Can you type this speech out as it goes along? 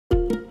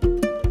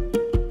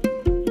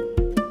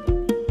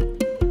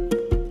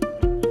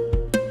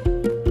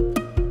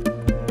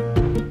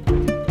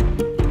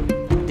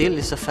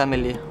is a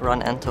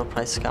family-run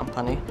enterprise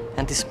company,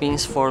 and this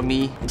means for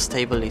me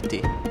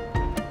stability.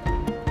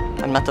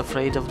 I'm not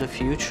afraid of the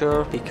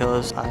future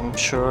because I'm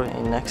sure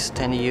in the next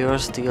 10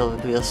 years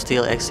Diehl will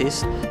still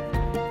exist.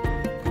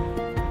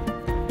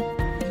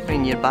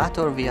 In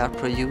Bator, we are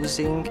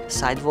producing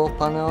sidewall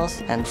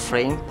panels and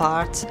frame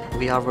parts.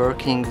 We are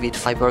working with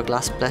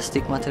fiberglass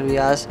plastic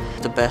materials,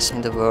 the best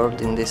in the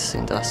world in this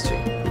industry.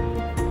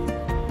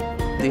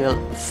 Diehl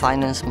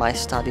financed my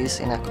studies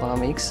in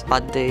economics,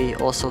 but they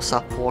also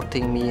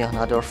supporting me on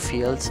other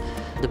fields.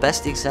 The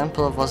best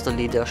example was the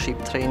leadership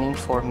training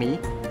for me.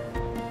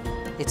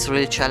 It's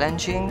really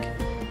challenging,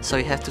 so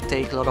you have to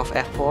take a lot of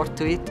effort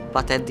to it,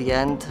 but at the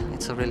end,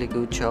 it's a really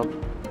good job.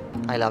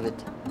 I love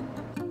it.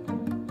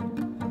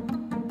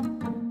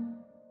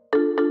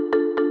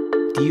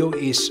 Diehl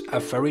is a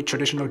very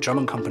traditional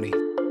German company,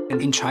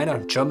 and in China,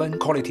 German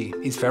quality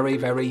is very,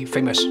 very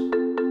famous.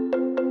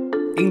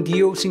 In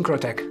Diehl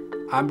Synchrotech,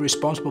 I'm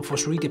responsible for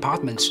 3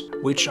 departments,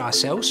 which are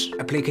sales,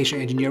 application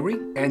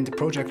engineering, and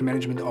project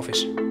management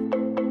office.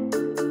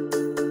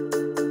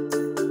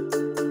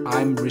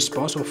 I'm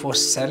responsible for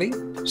selling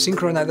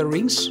synchronizer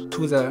rings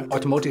to the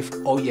automotive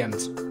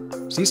OEMs.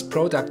 This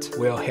product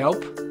will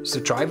help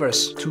the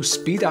drivers to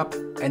speed up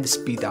and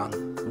speed down.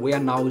 We are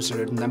now the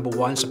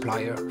 #1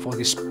 supplier for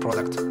this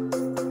product.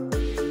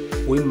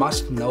 We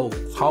must know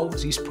how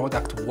this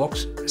product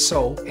works,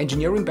 so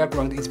engineering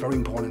background is very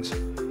important.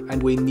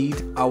 And we need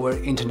our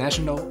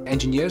international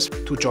engineers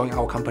to join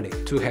our company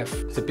to have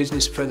the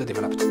business further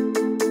developed.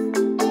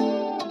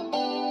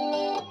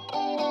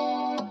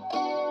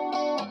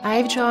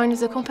 I've joined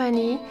the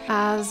company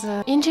as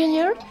an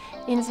engineer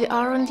in the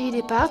R&D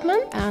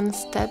department, and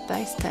step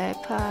by step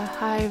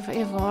I've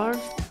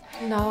evolved.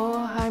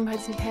 Now I'm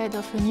at the head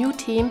of a new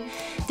team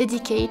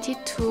dedicated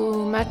to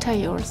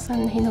materials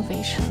and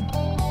innovation.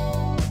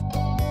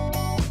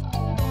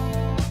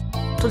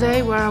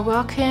 Today we are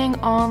working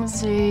on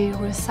the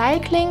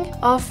recycling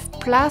of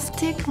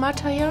plastic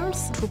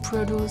materials to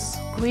produce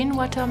green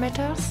water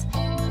meters.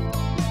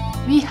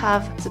 We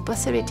have the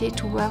possibility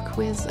to work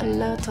with a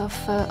lot of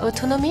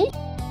autonomy.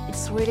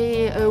 It's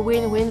really a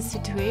win-win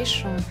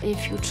situation. If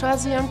you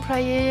trust the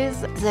employees,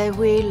 they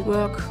will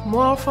work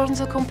more for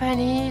the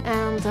company,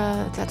 and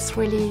that's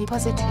really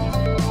positive.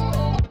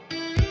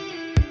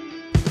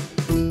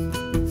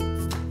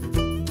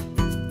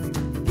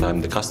 I'm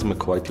the customer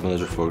quality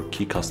manager for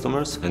key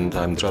customers, and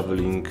I'm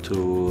traveling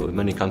to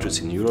many countries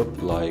in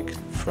Europe like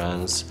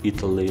France,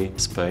 Italy,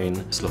 Spain,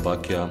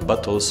 Slovakia,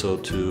 but also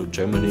to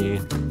Germany.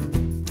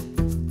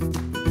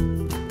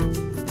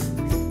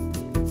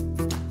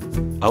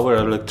 Our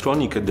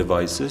electronic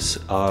devices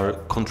are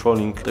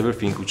controlling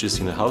everything which is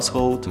in a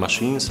household,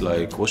 machines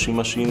like washing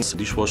machines,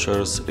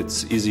 dishwashers.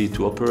 It's easy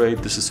to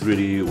operate. This is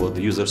really what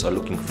the users are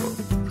looking for.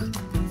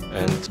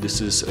 And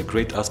this is a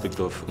great aspect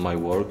of my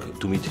work,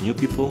 to meet new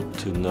people,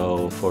 to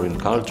know foreign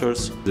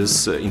cultures.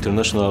 This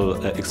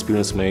international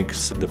experience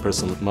makes the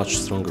person much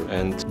stronger.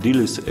 And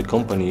Diehl is a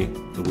company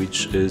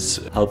which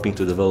is helping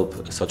to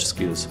develop such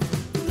skills.